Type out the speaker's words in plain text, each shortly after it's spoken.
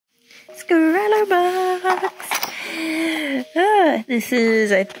ScrawlrBox. This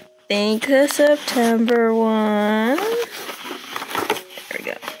is, I think, the September one. There we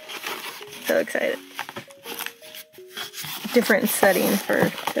go. So excited. Different setting for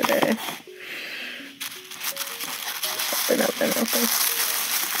today. Open.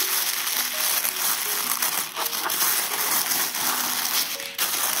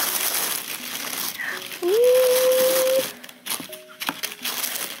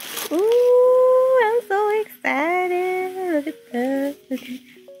 Ooh, I'm so excited. Look at that.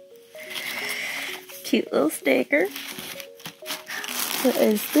 Cute little sticker. What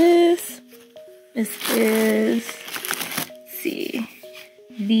is this? This is, let's see,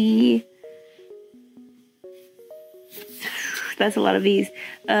 that's a lot of V's.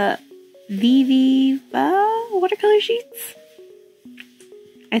 Viviva watercolor sheets,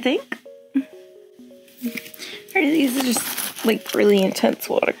 I think. These are just like really intense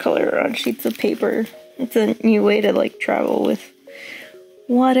watercolor on sheets of paper. It's a new way to like travel with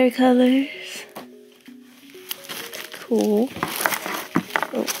watercolors. Cool.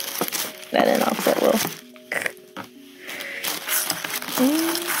 Oh, that didn't offset well.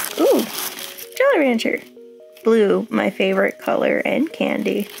 Ooh, Jolly Rancher. Blue, my favorite color, and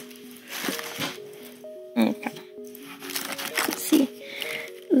candy. Okay. Let's see.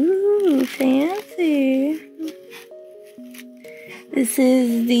 Ooh, fancy. This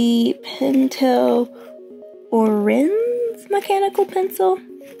is the Pentel Orenz mechanical pencil.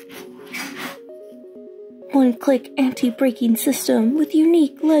 One-click anti-braking system with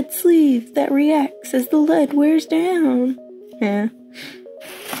unique lead sleeve that reacts as the lead wears down. Yeah.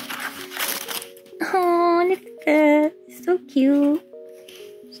 Oh, look at that. So cute.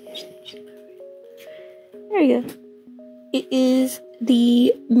 There you go. It is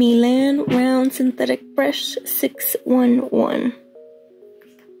the Milan round synthetic brush 611.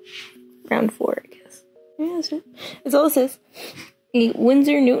 Round 4, I guess. Yeah, that's it. That's all it says. A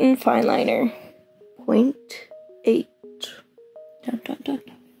Windsor Newton Fineliner. 0.8. Dun.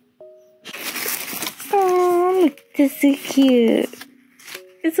 Oh, look, this is cute.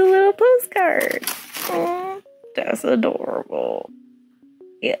 It's a little postcard. Oh, that's adorable.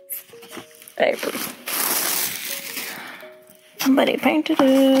 Yes, I approve. Somebody painted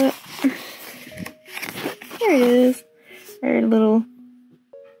it. Here it is. Our little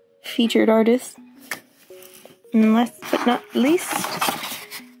featured artist. And last but not least,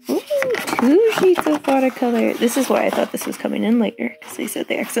 ooh, 2 sheets of watercolor. This is why I thought this was coming in later, because they said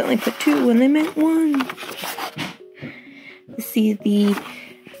they accidentally put 2 when they meant 1. See the,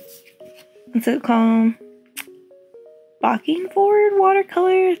 what's it called? Bockingford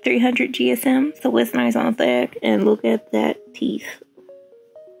watercolor, 300 GSM. So it's nice on thick, and look at that teeth.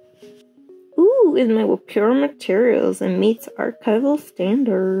 Ooh, is made with pure materials and meets archival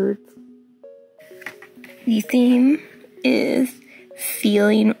standards. The theme is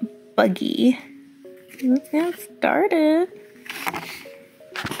feeling buggy. Let's get started.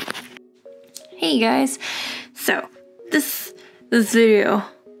 Hey guys, so this video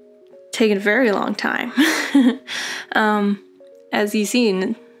taken a very long time. As you've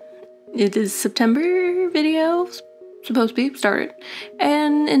seen, it is September video, supposed to be started,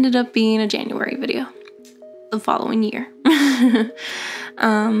 and ended up being a January video the following year.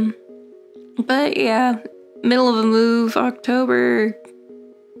 But yeah, middle of a move, October,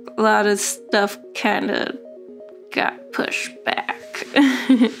 a lot of stuff kind of got pushed back.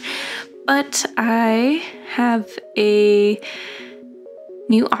 But I have a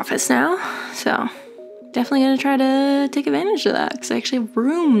new office now, so definitely gonna try to take advantage of that, because I actually have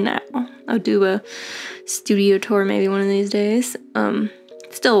room now. I'll do a studio tour maybe one of these days.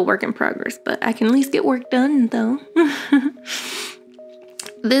 Still a work in progress, but I can at least get work done though.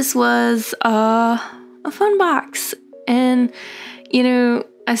 This was a fun box, and you know,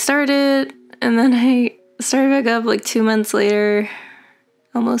 I started and then I started back up like 2 months later,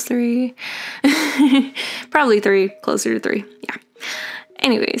 almost 3. Probably 3, closer to 3, yeah.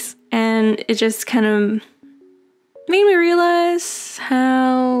 Anyways, and it just kind of made me realize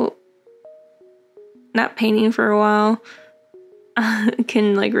how not painting for a while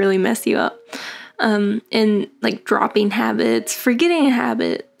can like really mess you up. And like dropping habits, forgetting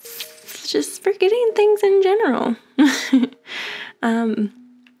habits, just forgetting things in general.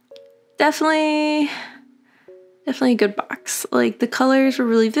 Definitely a good box. Like the colors were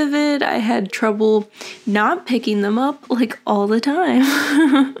really vivid. I had trouble not picking them up like all the time.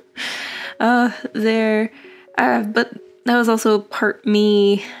 But that was also part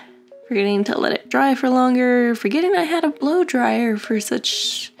me forgetting to let it dry for longer, forgetting I had a blow dryer for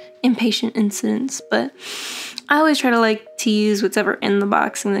such impatient incidents. But I always try to like to use whatever in the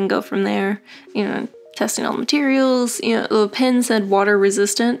box and then go from there, you know, testing all the materials. You know, the pen said water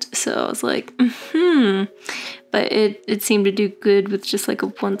resistant, so I was like, but it seemed to do good with just like a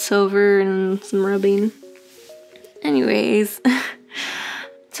once over and some rubbing. Anyways,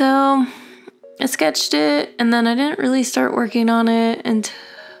 so I sketched it, and then I didn't really start working on it, and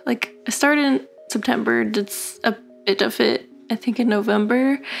like I started in September, did a bit of it, I think in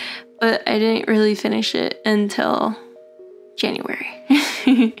November, but I didn't really finish it until January.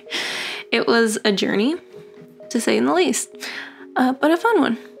 It was a journey, to say the least, but a fun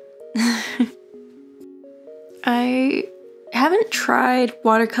one. I haven't tried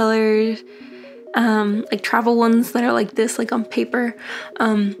watercolor, like travel ones that are like this, like on paper,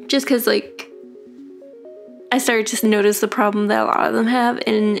 just because like I started to notice the problem that a lot of them have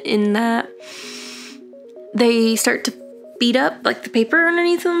in that they start to beat up like the paper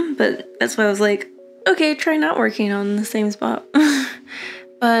underneath them, but that's why I was like, okay, try not working on the same spot.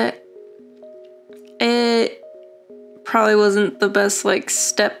 But it probably wasn't the best like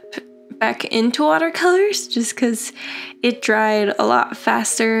step back into watercolors, just because it dried a lot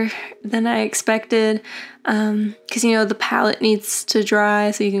faster than I expected, because you know the palette needs to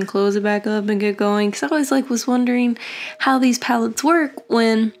dry so you can close it back up and get going, because I always like was wondering how these palettes work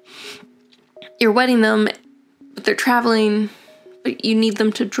when you're wetting them but they're traveling, but you need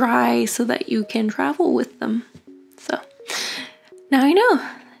them to dry so that you can travel with them. So now I know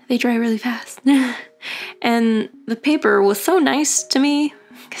they dry really fast. And the paper was so nice to me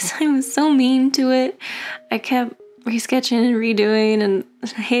because I was so mean to it. I kept resketching and redoing, and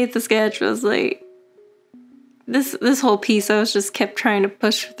I hate the sketch. I was like, this whole piece, I was just kept trying to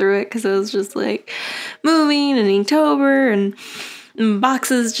push through it because it was just like moving and Inktober and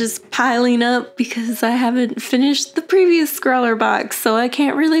boxes just piling up because I haven't finished the previous ScrawlrBox, so I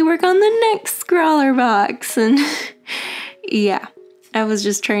can't really work on the next ScrawlrBox. And yeah, I was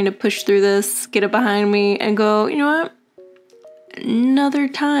just trying to push through this, get it behind me, and go, you know what? Another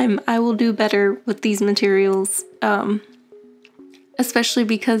time I will do better with these materials, especially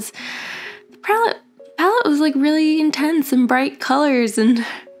because the palette was like really intense and bright colors, and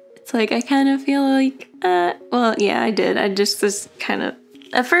it's like I kind of feel like, well, yeah, I did. I just kind of,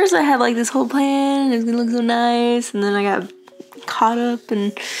 at first I had like this whole plan, and it was gonna look so nice, and then I got caught up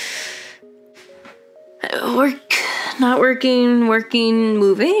and not working,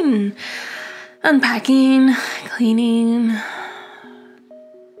 moving, unpacking, cleaning,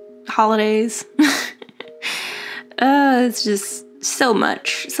 holidays. It's just so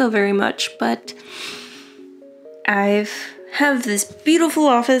much, so very much, but I have this beautiful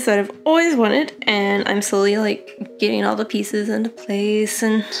office that I've always wanted, and I'm slowly like getting all the pieces into place,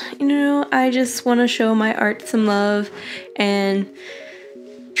 and you know, I just want to show my art some love and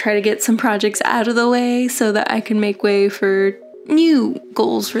try to get some projects out of the way so that I can make way for new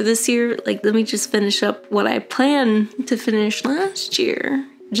goals for this year. Like, let me just finish up what I planned to finish last year,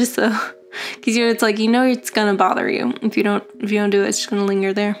 just so, because you know, it's like, you know, it's gonna bother you if you don't do it. It's just gonna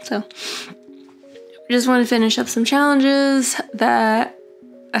linger there. So I just want to finish up some challenges that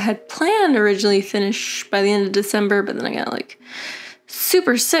I had planned originally finish by the end of December, but then I got like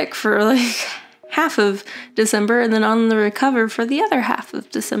super sick for like half of December, and then on the recover for the other half of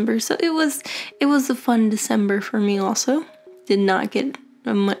December. So it was a fun December for me also. Did not get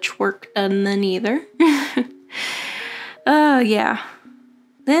much work done then either. Yeah.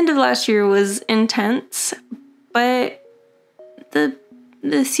 The end of last year was intense, but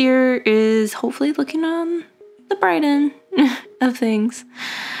this year is hopefully looking on the bright end of things.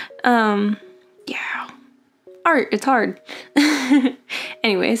 Yeah. Art, it's hard.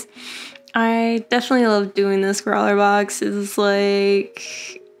 Anyways, I definitely love doing this ScrawlrBox. It's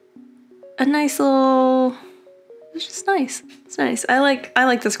like a nice little, it's just nice. It's nice. I like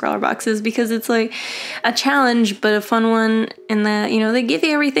the ScrawlrBoxes because it's like a challenge, but a fun one in that, you know, they give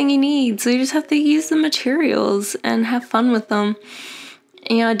you everything you need. So you just have to use the materials and have fun with them.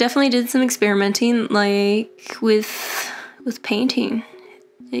 You know, I definitely did some experimenting, like with painting.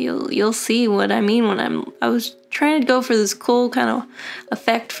 You'll see what I mean when I was trying to go for this cool kind of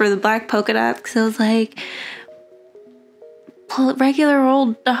effect for the black polka dots, because I was like, regular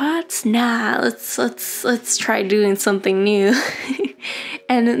old dots? Nah, let's try doing something new.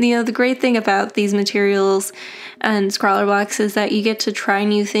 And you know, the great thing about these materials and ScrawlrBox is that you get to try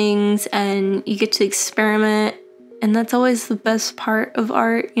new things and you get to experiment. And that's always the best part of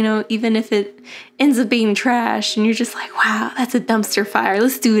art, you know, even if it ends up being trash and you're just like, wow, that's a dumpster fire,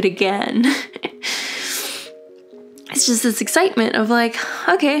 let's do it again. It's just this excitement of like,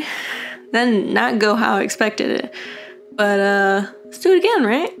 okay, then not go how I expected it, but let's do it again,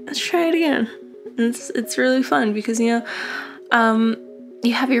 right? Let's try it again. It's really fun because, you know,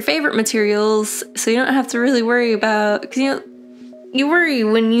 you have your favorite materials, so you don't have to really worry about, because, you know, you worry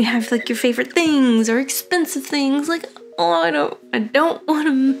when you have like your favorite things or expensive things, like, oh, I don't want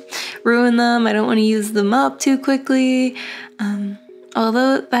to ruin them. I don't want to use them up too quickly.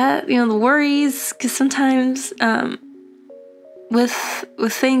 Although that, you know, the worries, because sometimes with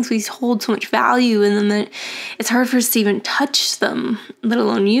things, we hold so much value in them that it's hard for us to even touch them, let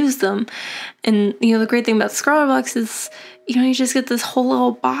alone use them. And, you know, the great thing about ScrawlrBox is, you know, you just get this whole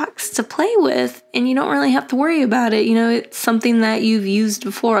little box to play with, and you don't really have to worry about it. You know, it's something that you've used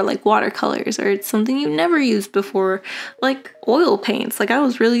before, like watercolors, or it's something you've never used before, like oil paints. Like, I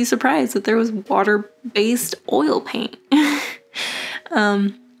was really surprised that there was water-based oil paint.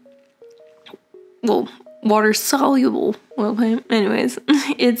 Well, water-soluble oil paint. Anyways,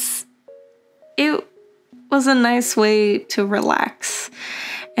 it was a nice way to relax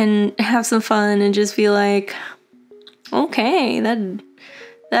and have some fun and just be like, okay,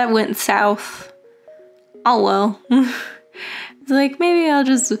 that went south. Oh well. It's like, maybe I'll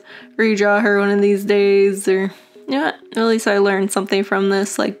just redraw her one of these days, or, you know what, at least I learned something from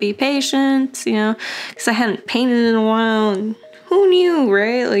this, like, be patient, you know, because I hadn't painted in a while, and who knew,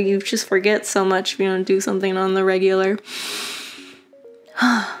 right? Like, you just forget so much if you don't do something on the regular.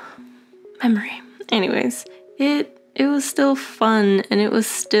 Memory. Anyways, it was still fun, and it was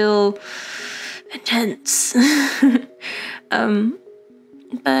still intense.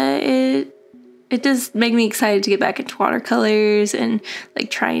 But it does make me excited to get back into watercolors and,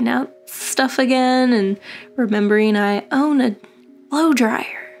 like, trying out stuff again, and remembering I own a blow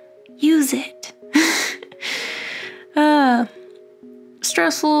dryer. Use it.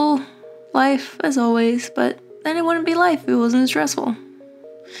 Stressful life as always, but then it wouldn't be life if it wasn't stressful.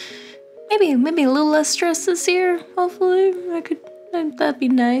 Maybe a little less stress this year. Hopefully, that'd be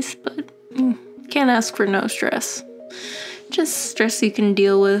nice, but can't ask for no stress. Just stress you can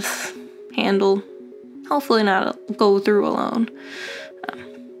deal with, handle. Hopefully not go through alone.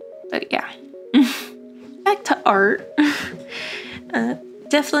 But yeah. Back to art.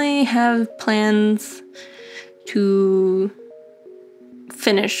 Definitely have plans to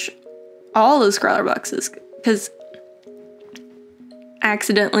finish all the ScrawlrBoxes, because I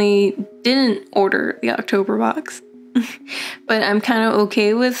accidentally didn't order the October box. But I'm kind of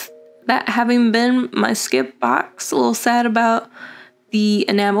okay with that having been my skip box. A little sad about the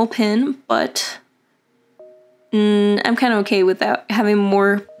enamel pin, but I'm kind of okay with that, having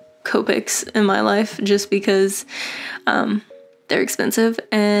more Copics in my life, just because they're expensive,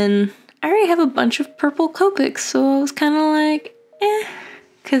 and I already have a bunch of purple Copics, so I was kind of like,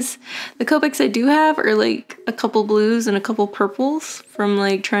 because the Copics I do have are like a couple blues and a couple purples from,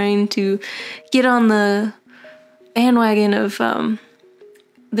 like, trying to get on the bandwagon of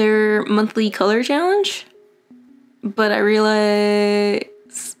their monthly color challenge. But I realize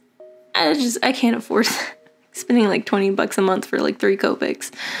I can't afford spending like $20 a month for like 3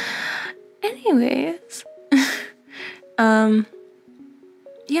 Copics. Anyways,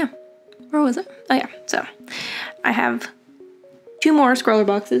 yeah, where was it? Oh yeah, so I have 2 more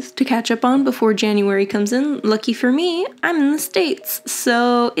ScrawlrBoxes to catch up on before January comes in. Lucky for me, I'm in the States,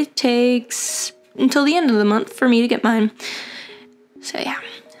 so it takes until the end of the month for me to get mine. So yeah,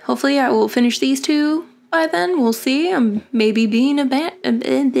 hopefully I will finish these 2 by then. We'll see. I'm maybe being a bit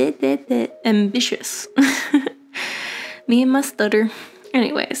ambitious. Me and my stutter.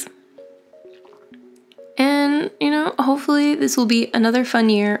 Anyways. And, you know, hopefully this will be another fun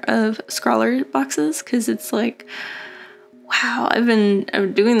year of ScrawlrBoxes, because it's like, wow, I've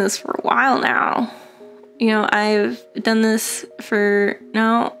been doing this for a while now. You know, I've done this for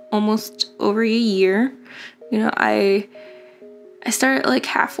now almost over a year. You know, I started like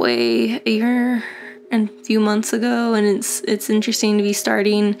halfway a year and a few months ago, and it's interesting to be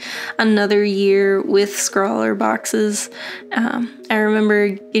starting another year with ScrawlrBoxes. I remember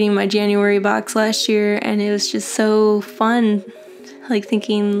getting my January box last year, and it was just so fun, like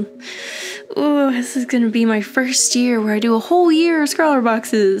thinking, oh, this is gonna be my first year where I do a whole year of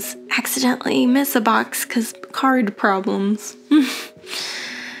ScrawlrBoxes. Accidentally miss a box because card problems.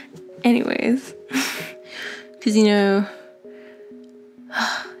 Anyways, because, you know,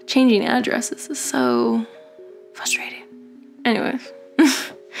 changing addresses is so frustrating. Anyways,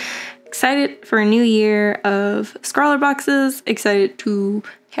 excited for a new year of ScrawlrBoxes. Excited to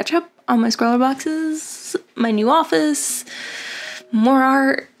catch up on my ScrawlrBoxes, my new office, more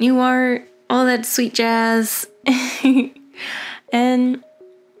art, new art, all that sweet jazz. And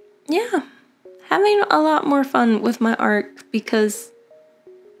yeah, having a lot more fun with my art, because,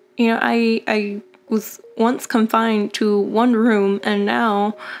 you know, I was once confined to one room, and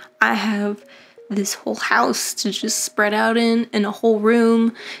now I have this whole house to just spread out in, and a whole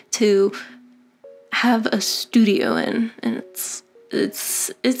room to have a studio in. And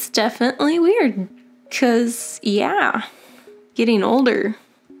it's definitely weird, because yeah, getting older,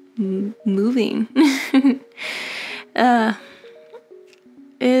 moving.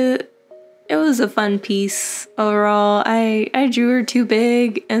 It was a fun piece overall. I drew her too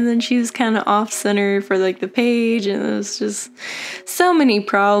big, and then she was kind of off center for like the page, and it was just so many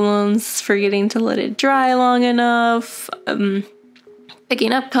problems forgetting to let it dry long enough,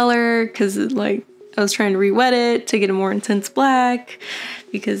 picking up color, because like I was trying to re-wet it to get a more intense black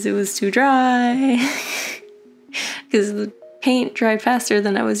because it was too dry, because the paint dried faster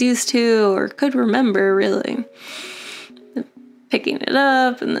than I was used to or could remember, really. Picking it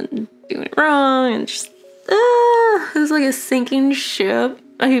up and then doing it wrong, and just it was like a sinking ship.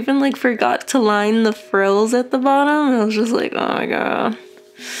 I even like forgot to line the frills at the bottom. I was just like, oh my god,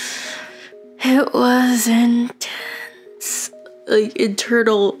 it was intense, like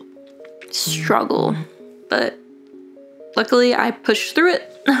internal struggle. But luckily I pushed through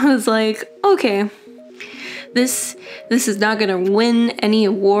it. I was like, okay, this is not gonna win any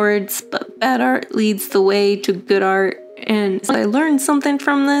awards, but bad art leads the way to good art. And so I learned something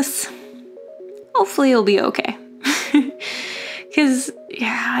from this. Hopefully it'll be okay. Because,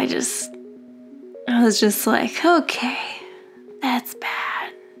 yeah, I was just like, okay, that's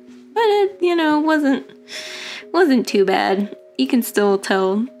bad. But it, you know, wasn't too bad. You can still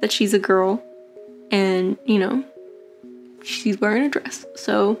tell that she's a girl. And, you know, she's wearing a dress.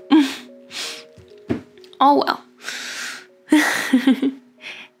 So, all well.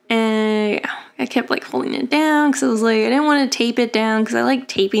 And yeah, I kept like holding it down because I was like, I didn't want to tape it down because I like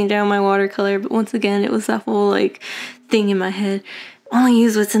taping down my watercolor. But once again, it was that whole like thing in my head. Only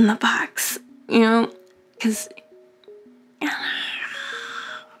use what's in the box, you know? Because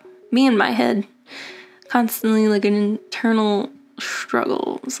me in my head, constantly like an internal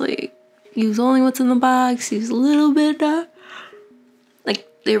struggle. It's like, use only what's in the box, use a little bit of like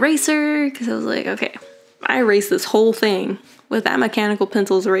the eraser. Because I was like, okay, I erase this whole thing with that mechanical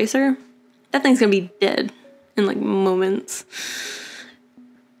pencil's eraser, that thing's gonna be dead in like moments.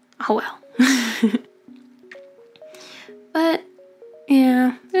 Oh well. But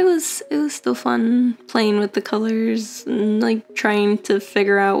yeah, it was still fun playing with the colors and like trying to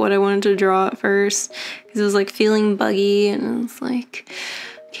figure out what I wanted to draw at first, because it was like feeling buggy, and I was like,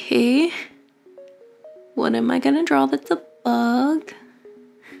 okay, what am I gonna draw that's a bug?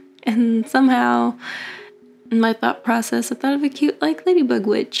 And somehow in my thought process, I thought of a cute, like, ladybug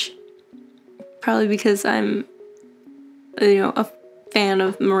witch. Probably because I'm, you know, a fan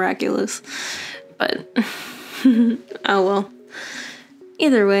of Miraculous. But, oh well.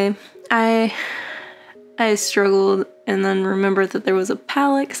 Either way, I struggled and then remembered that there was a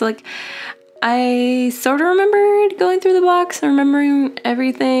palette. Because, like, I sort of remembered going through the box and remembering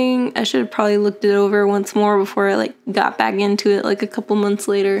everything. I should have probably looked it over once more before I, like, got back into it, like, a couple months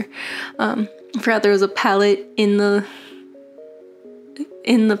later. I forgot there was a palette in the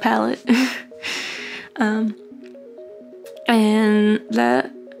palette. And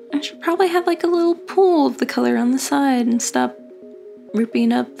that I should probably have like a little pool of the color on the side and stop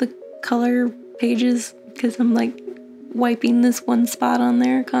ripping up the color pages, because I'm like wiping this one spot on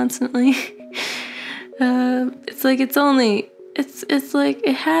there constantly. It's like it's like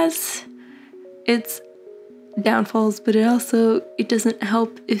it has its downfalls, but it doesn't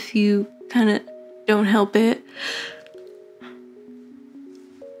help if you kind of don't help it,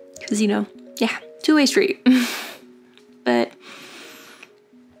 because, you know, yeah, two-way street. But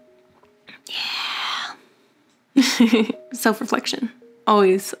yeah. Self-reflection,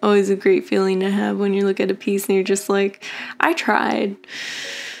 always a great feeling to have when you look at a piece and you're just like, I tried,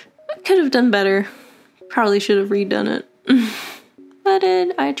 I could have done better, probably should have redone it. But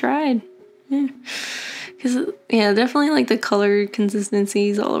I tried. Yeah. Because, yeah, definitely, like, the color consistency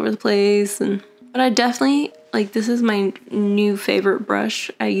is all over the place. But I definitely, like, this is my new favorite brush.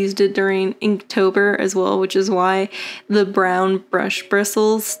 I used it during Inktober as well, which is why the brown brush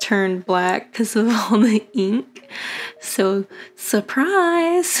bristles turned black because of all the ink. So,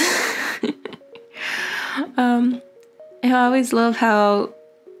 surprise! I always love how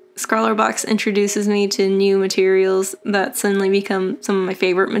ScrawlrBox introduces me to new materials that suddenly become some of my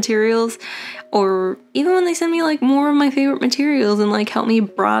favorite materials, or even when they send me like more of my favorite materials and like help me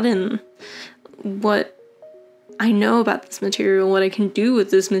broaden what I know about this material, what I can do with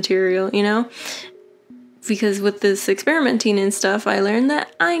this material, you know? Because with this experimenting and stuff, I learned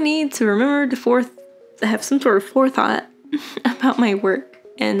that I need to remember to have some sort of forethought about my work,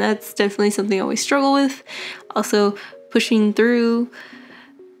 and that's definitely something I always struggle with. Also, pushing through,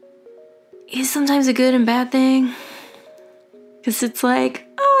 is sometimes a good and bad thing. Because it's like,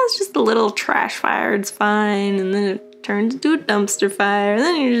 oh, it's just a little trash fire, it's fine. And then it turns into a dumpster fire. And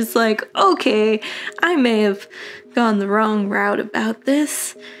then you're just like, okay, I may have gone the wrong route about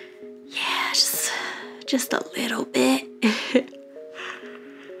this. Yeah, just a little bit.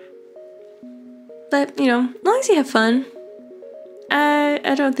 But, you know, as long as you have fun,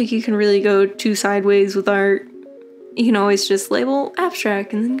 I don't think you can really go too sideways with art. You can always just label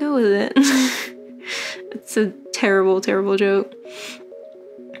abstract and then go with it. It's a terrible, terrible joke.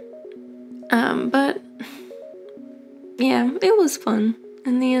 But yeah, it was fun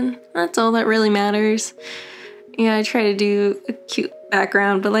in the end. That's all that really matters. Yeah, I try to do a cute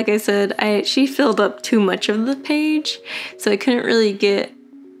background, but like I said, she filled up too much of the page, so I couldn't really get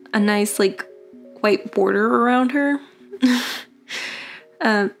a nice like white border around her.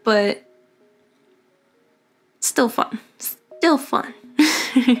 But still fun. Still fun.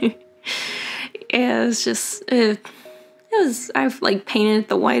 Yeah, it was just, I've like painted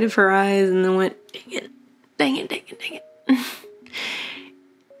the white of her eyes and then went, dang it.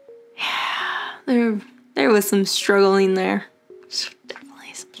 Yeah, there was some struggling there.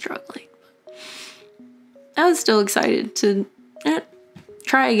 Definitely some struggling. I was still excited to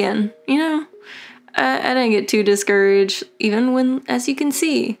try again, you know? I didn't get too discouraged, even when, as you can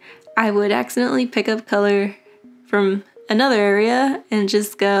see, I would accidentally pick up color from another area and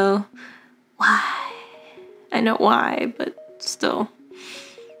just go, why? I know why, but still.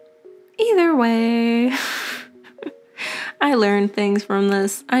 Either way, I learned things from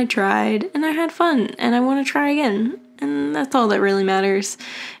this. I tried, and I had fun, and I want to try again, and that's all that really matters.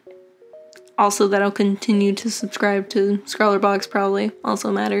 Also, that I'll continue to subscribe to ScrawlrBox probably also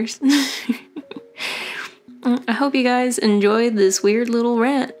matters. I hope you guys enjoyed this weird little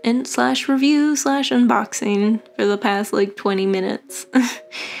rant and slash review slash unboxing for the past like 20 minutes.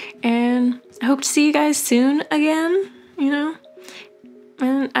 And I hope to see you guys soon again, you know?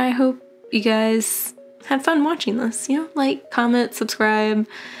 And I hope you guys had fun watching this, you know? Like, comment, subscribe,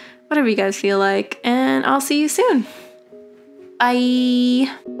 whatever you guys feel like. And I'll see you soon.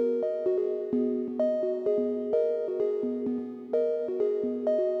 Bye!